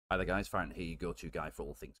Hi there guys, Farron here, your go-to guy for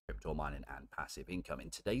all things crypto mining and passive income. In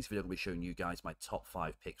today's video, I'm going to be showing you guys my top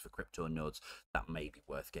 5 picks for crypto nodes that may be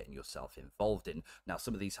worth getting yourself involved in. Now,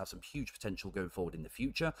 some of these have some huge potential going forward in the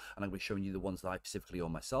future, and I'm going to be showing you the ones that I specifically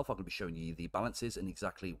own myself. I'm going to be showing you the balances and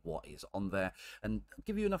exactly what is on there, and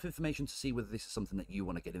give you enough information to see whether this is something that you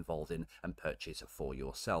want to get involved in and purchase for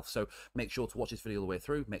yourself. So make sure to watch this video all the way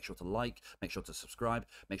through, make sure to like, make sure to subscribe,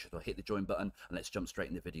 make sure to hit the join button, and let's jump straight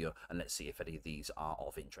in the video and let's see if any of these are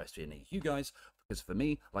of interest to any of you guys, because for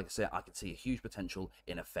me, like I said, I can see a huge potential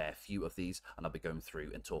in a fair few of these, and I'll be going through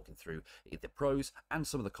and talking through the pros and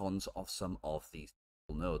some of the cons of some of these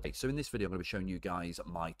nodes. So in this video, I'm going to be showing you guys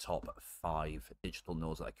my top 5 digital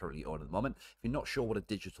nodes that I currently own at the moment. If you're not sure what a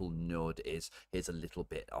digital node is, here's a little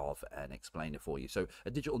bit of an explainer for you. So a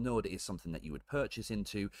digital node is something that you would purchase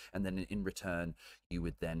into, and then in return, you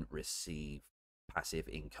would then receive passive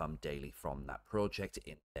income daily from that project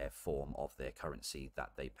in their form of their currency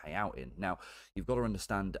that they pay out in. Now, you've got to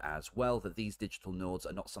understand as well that these digital nodes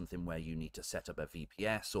are not something where you need to set up a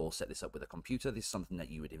VPS or set this up with a computer. This is something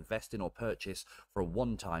that you would invest in or purchase for a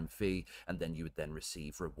one-time fee, and then you would then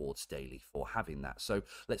receive rewards daily for having that. So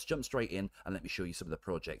let's jump straight in and let me show you some of the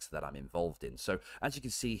projects that I'm involved in. So as you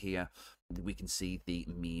can see here, we can see the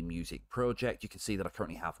Memusic project. You can see that I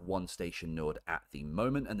currently have one station node at the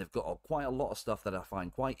moment, and they've got quite a lot of stuff that I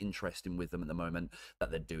find quite interesting with them at the moment that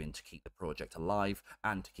they're doing to keep the project alive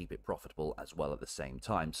and to keep it profitable as well at the same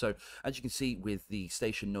time. So as you can see with the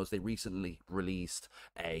station nodes, they recently released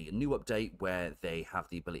a new update where they have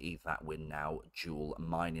the ability that we're now dual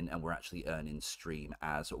mining, and we're actually earning stream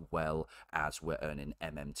as well as we're earning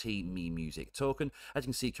MMT, Memusic token. As you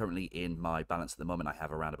can see currently in my balance at the moment, I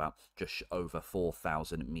have around about just over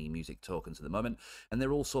 4,000 Memusic tokens at the moment, and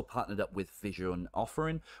they're also partnered up with Vision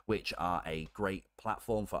Offering, which are a great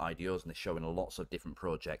platform for IDOs, and they're showing lots of different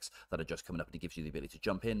projects that are just coming up, and it gives you the ability to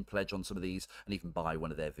jump in, pledge on some of these, and even buy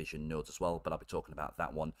one of their Vision nodes as well. But I'll be talking about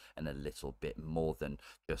that one in a little bit more than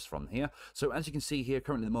just from here. So as you can see here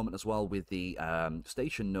currently at the moment as well with the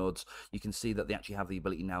station nodes, you can see that they actually have the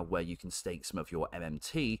ability now where you can stake some of your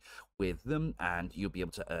MMT with them, and you'll be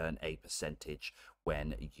able to earn a percentage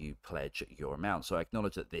when you pledge your amount. So I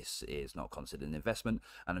acknowledge that this is not considered an investment,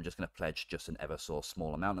 and I'm just going to pledge just an ever so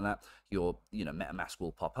small amount of that. Your MetaMask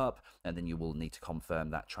will pop up, and then you will need to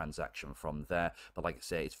confirm that transaction from there. But like I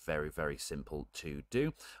say, it's very, very simple to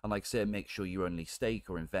do. And like I say, make sure you only stake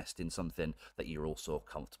or invest in something that you're also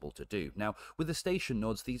comfortable to do. Now, with the station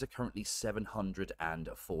nodes, these are currently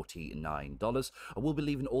 $749. I will be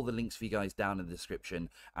leaving all the links for you guys down in the description,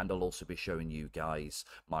 and I'll also be showing you guys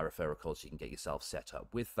my referral code so you can get yourself set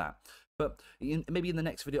up with that. But maybe in the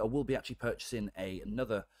next video, I will be actually purchasing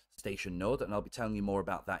another station node, and I'll be telling you more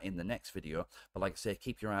about that in the next video. But like I say,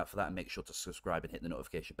 keep your eye out for that, and make sure to subscribe and hit the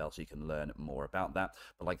notification bell so you can learn more about that.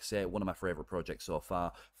 But like I say, one of my favorite projects so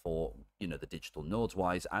far for the digital nodes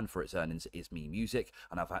wise and for its earnings is Memusic,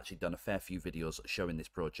 and I've actually done a fair few videos showing this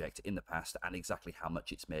project in the past and exactly how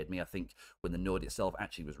much it's made me. I think when the node itself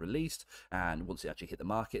actually was released, and once it actually hit the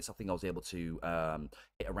markets, I think I was able to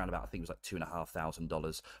hit around about, I think it was like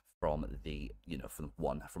 $2,500 from the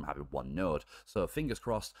from having one node. So fingers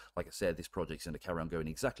crossed. Like I said, this project's going to carry on going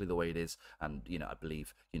exactly the way it is, and I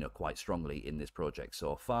believe quite strongly in this project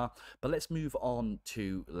so far. But let's move on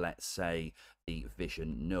to, let's say, the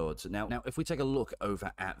Vision nodes. Now if we take a look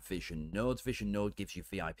over at Vision nodes, Vision node gives you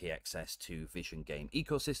VIP access to Vision game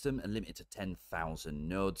ecosystem and limited to 10,000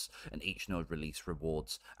 nodes, and each node release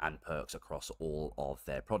rewards and perks across all of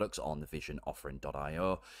their products on the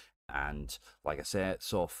visionoffering.io. And like I said,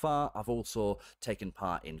 so far I've also taken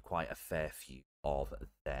part in quite a fair few of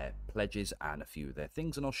their pledges and a few of their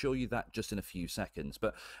things, and I'll show you that just in a few seconds.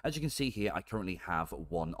 But as you can see here, I currently have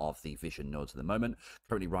one of the Vision nodes at the moment.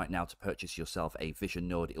 Currently right now, to purchase yourself a Vision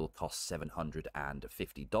node, it'll cost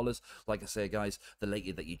 $750. Like I say, guys, the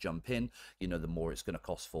later that you jump in, the more it's going to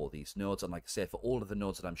cost for these nodes. And like I say, for all of the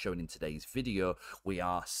nodes that I'm showing in today's video, we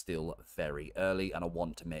are still very early, and I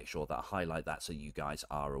want to make sure that I highlight that so you guys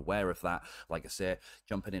are aware of that. Like I say,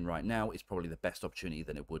 jumping in right now is probably the best opportunity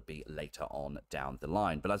than it would be later on down the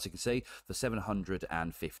line. But as you can see, for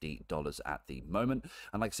 $750 at the moment.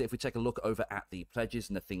 And like I say, if we take a look over at the pledges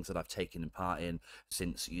and the things that I've taken part in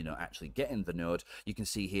since actually getting the node, you can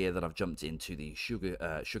see here that I've jumped into the Sugar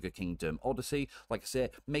Kingdom Odyssey. Like I say,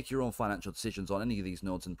 make your own financial decisions on any of these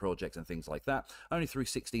nodes and projects and things like that. I only threw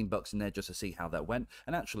 $16 in there just to see how that went,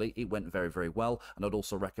 and actually it went very, very well. And I'd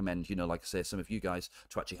also recommend like I say, some of you guys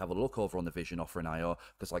to actually have a look over on the Vision Offering IO,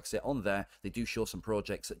 because like I say, on there they do show some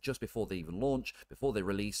projects that just before they even launch launch, before they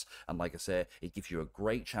release. And like I say, it gives you a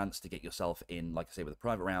great chance to get yourself in, like I say, with a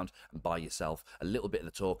private round and buy yourself a little bit of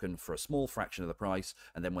the token for a small fraction of the price.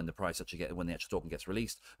 And then when the actual token gets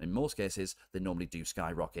released, in most cases, they normally do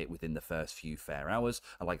skyrocket within the first few fair hours.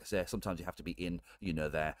 And like I say, sometimes you have to be in,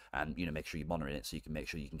 there, and make sure you're monitoring it so you can make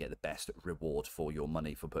sure you can get the best reward for your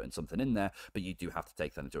money for putting something in there. But you do have to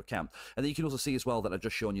take that into account. And then you can also see as well that I've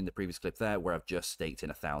just shown you in the previous clip there where I've just staked in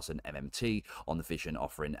 1,000 MMT on the Vision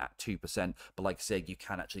offering at 2%. But like I say, you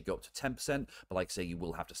can actually go up to 10%. But like I say, you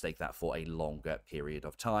will have to stake that for a longer period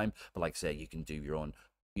of time. But like I say, you can do your own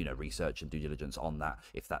research and due diligence on that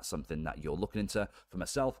if that's something that you're looking into. For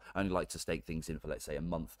myself, I only like to stake things in for, let's say, a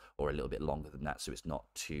month or a little bit longer than that, so it's not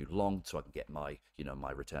too long, so I can get my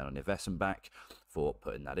my return on investment back for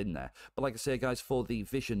putting that in there. But like I say, guys, for the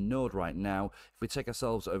Vision node right now, if we take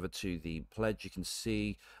ourselves over to the pledge, you can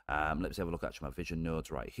see, let's have a look at my Vision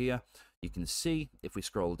nodes right here. You can see, if we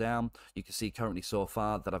scroll down, you can see currently so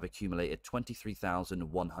far that I've accumulated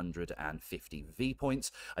 23,150 V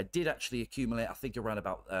points. I did actually accumulate, I think, around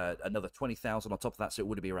about another 20,000 on top of that, so it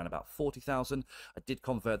would be around about 40,000. I did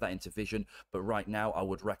convert that into Vision, but right now I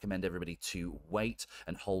would recommend everybody to wait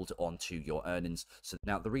and hold on to your earnings. So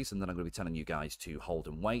now the reason that I'm going to be telling you guys to hold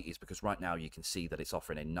and wait is because right now you can see that it's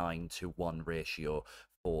offering a 9-to-1 ratio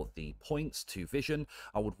for the points to Vision.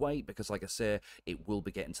 I would wait because, like I say, it will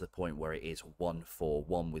be getting to the point where it is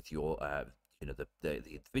 1-for-1 with your the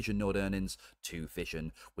Vision node earnings to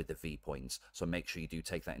Vision with the V points. So make sure you do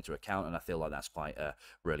take that into account, and I feel like that's quite a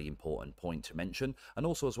really important point to mention. And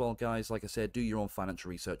also as well, guys, like I said, do your own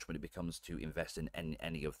financial research when it comes to invest in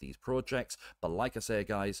any of these projects. But like I say,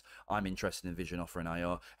 guys, I'm interested in Vision offering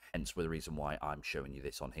IO, hence the reason why I'm showing you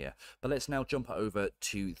this on here. But let's now jump over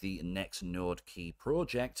to the next node key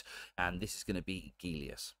project, and this is going to be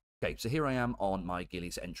Gilius. Okay, so here I am on my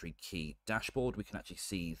Gilius entry key dashboard. We can actually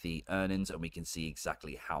see the earnings, and we can see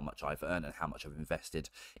exactly how much I've earned and how much I've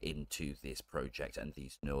invested into this project and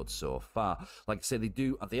these nodes so far. Like I said,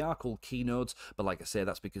 they are called key nodes, but like I said,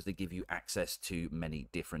 that's because they give you access to many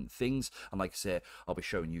different things. And like I said, I'll be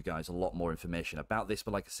showing you guys a lot more information about this.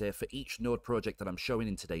 But like I said, for each node project that I'm showing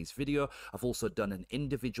in today's video, I've also done an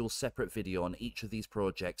individual separate video on each of these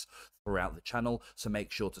projects throughout the channel. So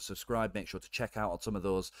make sure to subscribe, make sure to check out on some of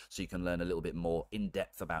those, so you can learn a little bit more in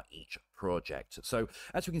depth about each project. So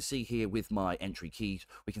as we can see here with my entry keys,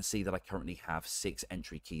 we can see that I currently have 6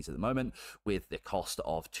 entry keys at the moment with the cost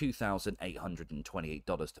of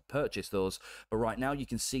 $2,828 to purchase those. But right now you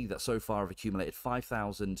can see that so far I've accumulated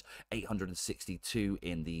 5,862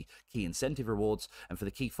 in the key incentive rewards, and for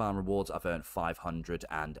the key farm rewards I've earned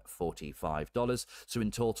 $545. So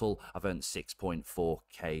in total I've earned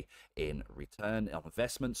 6.4k in return on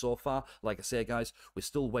investment so far. Like I say, guys, we're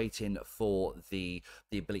still waiting for the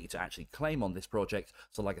ability to actually claim on this project.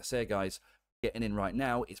 So like I say, guys, getting in right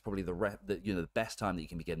now is probably the best time that you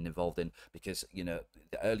can be getting involved in, because the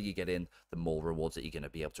earlier you get in, the more rewards that you're going to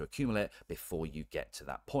be able to accumulate before you get to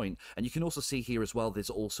that point. And you can also see here as well,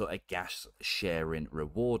 there's also a gas sharing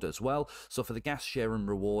reward as well. So for the gas sharing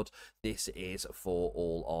reward, this is for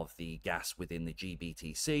all of the gas within the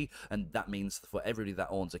GBTC, and that means for everybody that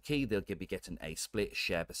owns a key, they'll be getting a split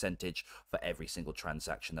share percentage for every single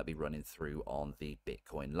transaction that be running through on the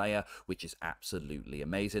Bitcoin layer, which is absolutely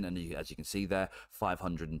amazing. And as you can see there,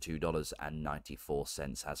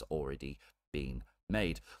 $502.94 has already been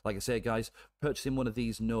made. Like I said, guys, purchasing one of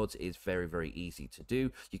these nodes is very, very easy to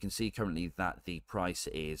do. You can see currently that the price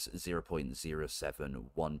is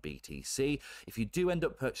 0.071 BTC. If you do end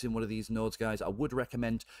up purchasing one of these nodes, guys, I would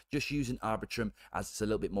recommend just using Arbitrum, as it's a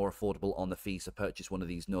little bit more affordable on the fees to purchase one of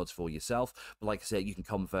these nodes for yourself. But like I said, you can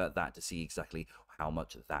convert that to see exactly how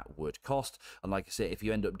much that would cost. And like I said, if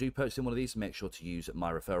you end up purchasing one of these, make sure to use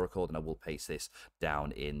my referral code, and I will paste this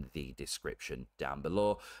down in the description down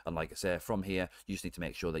below. And like I said, from here, you just need to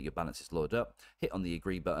make sure that your balance is loaded up, hit on the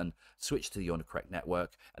agree button, switch to the correct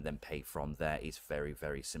network, and then pay from there. Is very,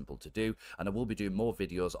 very simple to do. And I will be doing more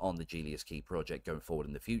videos on the Gilius Key project going forward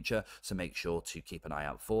in the future, so make sure to keep an eye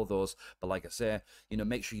out for those. But like I say,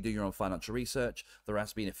 make sure you do your own financial research. There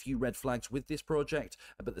has been a few red flags with this project,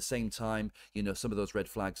 but at the same time, some of those red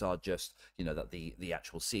flags are just, that the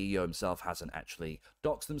actual CEO himself hasn't actually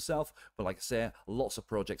doxed himself. But like I say, lots of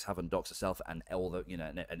projects haven't doxed themselves, and all the,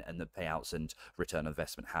 and the payouts and return on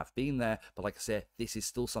investment have been there. But like I say, this is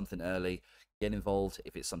still something early. Get involved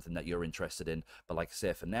if it's something that you're interested in. But like I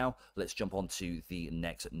say, for now, let's jump on to the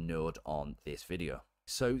next node on this video.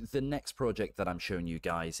 So the next project that I'm showing you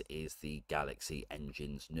guys is the Galaxy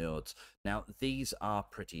Engines nodes. Now these are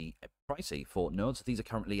pricey for nodes. These are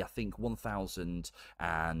currently, I think,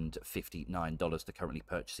 $1,059 to currently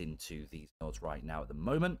purchase into these nodes right now at the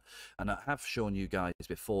moment. And I have shown you guys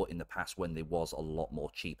before in the past when they was a lot more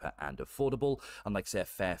cheaper and affordable. And like I say, a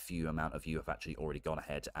fair few amount of you have actually already gone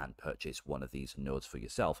ahead and purchased one of these nodes for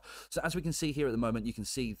yourself. So as we can see here at the moment, you can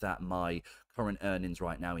see that my current earnings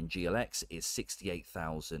right now in GLX is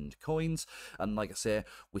 68,000 coins. And like I say,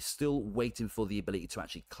 we're still waiting for the ability to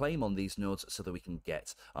actually claim on these nodes so that we can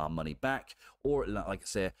get our money back, or like I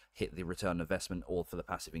say, hit the return on investment, or for the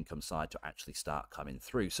passive income side to actually start coming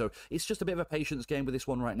through. So it's just a bit of a patience game with this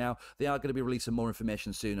one right now. They are going to be releasing more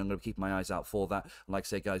information soon. I'm going to keep my eyes out for that. And like I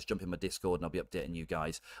say, guys, jump in my Discord and I'll be updating you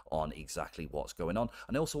guys on exactly what's going on.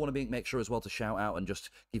 And I also want to make sure as well to shout out and just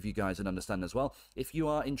give you guys an understanding as well. If you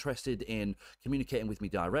are interested in communicating with me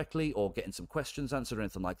directly or getting some questions answered or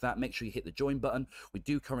anything like that, make sure you hit the join button. We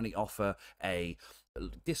do currently offer a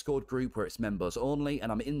Discord group where it's members only,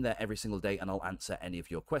 and I'm in there every single day and I'll answer any of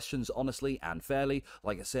your questions honestly and fairly.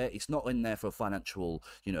 Like I say, it's not in there for financial,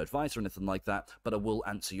 advice or anything like that, but I will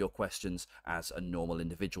answer your questions as a normal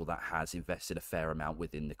individual that has invested a fair amount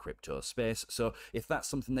within the crypto space. So if that's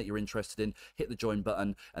something that you're interested in, hit the join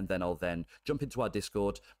button, and then I'll then jump into our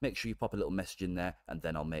Discord. Make sure you pop a little message in there, and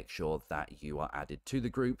then I'll make sure that you are added to the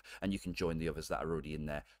group and you can join the others that are already in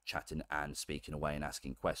there chatting and speaking away and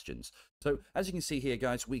asking questions. So as you can see here,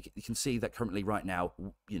 guys, you can see that currently right now,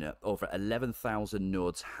 over 11,000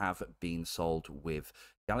 nodes have been sold with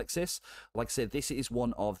Galaxis. Like I said, this is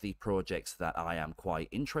one of the projects that I am quite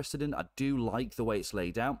interested in. I do like the way it's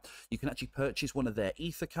laid out. You can actually purchase one of their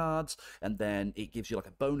ether cards, and then it gives you like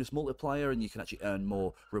a bonus multiplier, and you can actually earn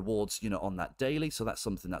more rewards, on that daily. So that's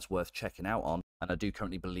something that's worth checking out on. And I do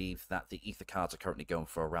currently believe that the ether cards are currently going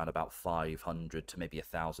for around about $500 to maybe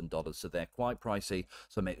 $1,000. So they're quite pricey.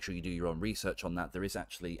 So make sure you do your own research on that. There is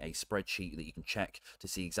actually a spreadsheet that you can check to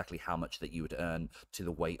see exactly how much that you would earn to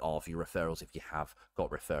the weight of your referrals if you have got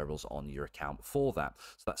referrals on your account for that.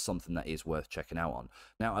 So that's something that is worth checking out on.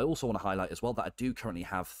 Now, I also want to highlight as well that I do currently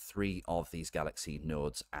have 3 of these Galaxy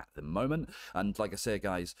nodes at the moment. And like I say,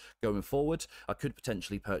 guys, going forward, I could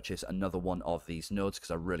potentially purchase another one of these nodes because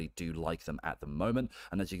I really do like them at the moment.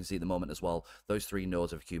 And as you can see at the moment as well, those 3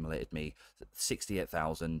 nodes have accumulated me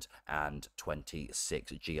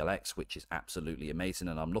 68,026 GLX, which is absolutely amazing.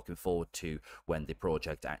 And I'm looking forward to when the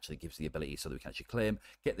project actually gives the ability so that we can actually claim,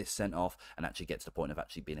 get this sent off, and actually get to the point of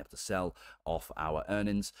actually being able to sell off our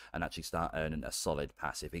earnings and actually start earning a solid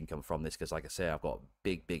passive income from this. Because like I say, I've got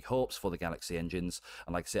big hopes for the Galaxy engines,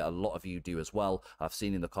 and like I say, a lot of you do as well. I've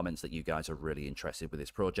seen in the comments that you guys are really interested with this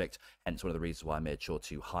project, hence one of the reasons why I made sure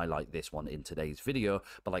to highlight this one in today's video.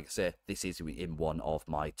 But like I say, this is in one of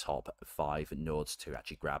my top 5 nodes to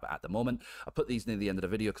actually grab at the moment. I put these near the end of the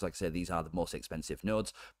video because like I say, these are the most expensive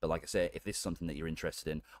nodes. But like I say, if this is something that you're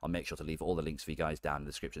interested in, I'll make sure to leave all the links for you guys down in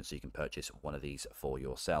the description so you can purchase one of these for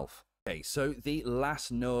yourself. Okay, so the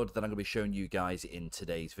last node that I'm going to be showing you guys in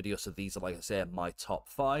today's video, so these are, like I said, my top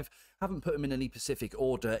 5. Haven't put them in any specific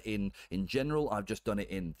order in general. I've just done it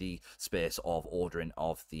in the space of ordering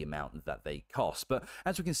of the amount that they cost. But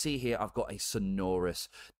as we can see here, I've got a Sonorus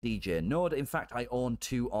DjNode. In fact, I own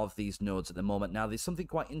 2 of these nodes at the moment. Now, there's something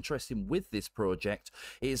quite interesting with this project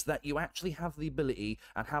is that you actually have the ability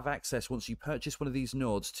and have access once you purchase one of these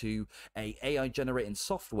nodes to a AI generating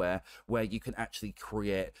software where you can actually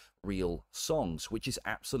create real songs, which is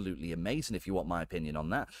absolutely amazing if you want my opinion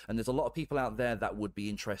on that. And there's a lot of people out there that would be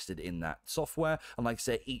interested in that software, and like I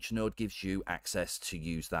say, each node gives you access to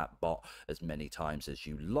use that bot as many times as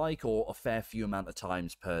you like, or a fair few amount of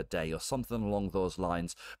times per day or something along those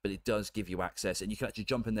lines. But it does give you access, and you can actually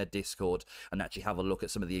jump in their Discord and actually have a look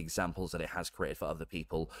at some of the examples that it has created for other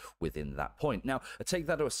people within that point. Now, take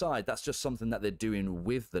that aside, that's just something that they're doing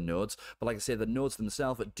with the nodes. But like I say, the nodes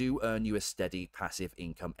themselves do earn you a steady passive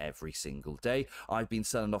income every single day. I've been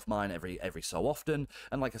selling off mine every so often,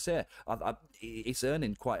 and like I say, it's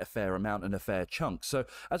earning quite a fair amount and a fair chunk. So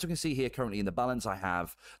as you can see here, currently in the balance, I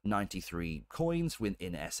have 93 coins in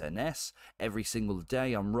SNS. Every single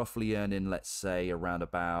day, I'm roughly earning, let's say, around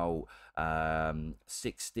about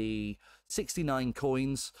 69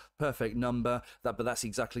 coins, perfect number. But that's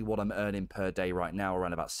exactly what I'm earning per day right now,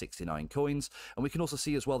 around about 69 coins. And we can also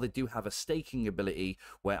see as well, they do have a staking ability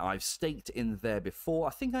where I've staked in there before.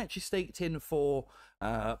 I think I actually staked in for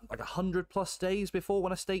like 100+ days before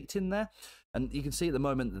when I staked in there. And you can see at the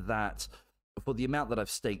moment that for the amount that I've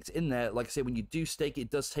staked in there. Like I say, when you do stake,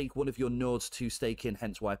 it does take one of your nodes to stake in,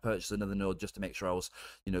 hence why I purchased another node just to make sure I was,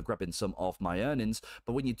 grabbing some of my earnings.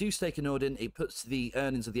 But when you do stake a node in, it puts the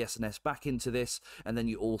earnings of the SNS back into this, and then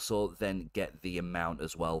you also then get the amount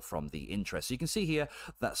as well from the interest. So you can see here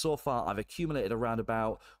that so far I've accumulated around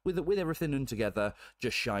about, with everything in together,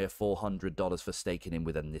 just shy of $400 for staking in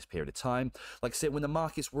within this period of time. Like I said, when the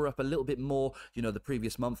markets were up a little bit more, the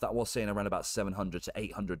previous month, that was saying around about $700 to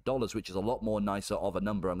 $800, which is a lot more nicer of a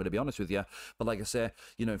number, I'm going to be honest with you. But like I said,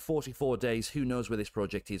 44 days, who knows where this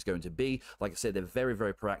project is going to be. Like I said, they're very,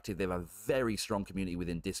 very proactive. They have a very strong community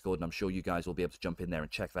within Discord, and I'm sure you guys will be able to jump in there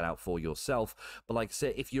and check that out for yourself. But like I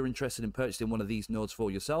said, if you're interested in purchasing one of these nodes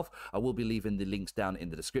for yourself, I will be leaving the links down in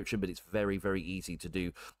the description, but it's very, very easy to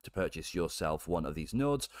do to purchase yourself one of these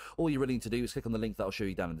nodes. All you really need to do is click on the link that I'll show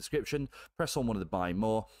you down in the description, press on one of the buy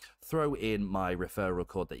more, throw in my referral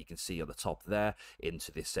code that you can see at the top there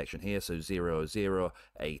into this section here, so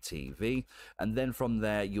 00ATV, and then from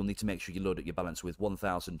there you'll need to make sure you load up your balance with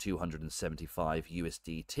 1,275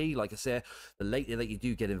 USDT. Like I say, the later that you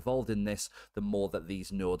do get involved in this, the more that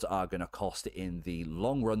these nodes are going to cost in the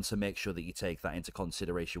long run, so make sure that you take that into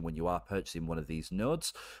consideration when you are purchasing one of these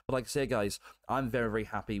nodes. But like I say, guys, I'm very, very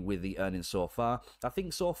happy with the earnings so far. I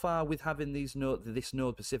think so far with having this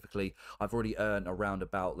node specifically, I've already earned around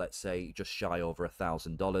about, let's say, just shy over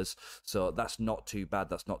 $1,000. So that's not too bad.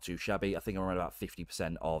 That's not too shabby. I think I'm around about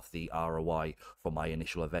 50% of the ROI for my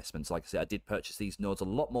initial investments. Like I said, I did purchase these nodes a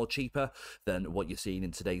lot more cheaper than what you're seeing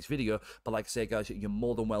in today's video. But like I say, guys, you're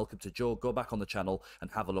more than welcome to go back on the channel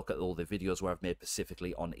and have a look at all the videos where I've made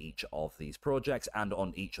specifically on each of these projects and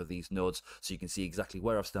on each of these nodes, so you can see exactly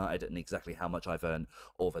where I've started and exactly how much I've earned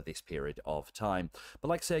over this period of time. But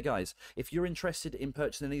like I say, guys, if you're interested in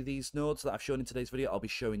purchasing any of these nodes that I've shown in today's video, I'll be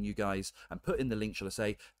showing you guys and putting the link, shall I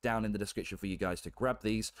say, down in the description for you guys to grab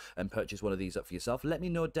these and purchase one of these up for yourself. Let me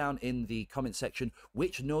know down in the comment section,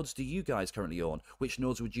 which nodes do you guys currently own? Which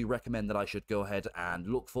nodes would you recommend that I should go ahead and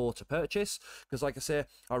look for to purchase? Because like I say,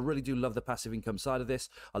 I really do love the passive income side of this.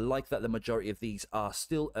 I like that the majority of these are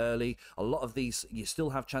still early. A lot of these you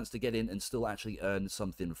still have chance to get in and still actually earn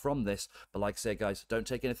something from this. But like I say, guys, don't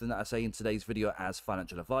take anything that I say in today's video as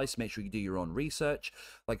financial advice. Make sure you do your own research.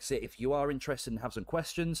 Like I say, if you are interested and have some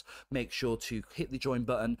questions, make sure to hit the join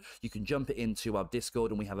button. You can jump into our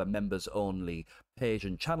Discord, and we have a members only page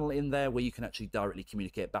and channel in there where you can actually directly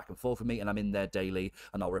communicate back and forth with me, and I'm in there daily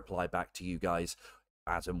and I'll reply back to you guys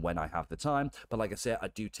as and when I have the time. But like I said, I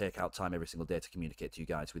do take out time every single day to communicate to you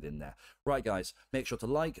guys within there. Right, guys, make sure to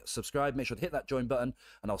like, subscribe, make sure to hit that join button,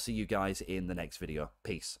 and I'll see you guys in the next video.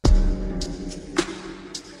 Peace.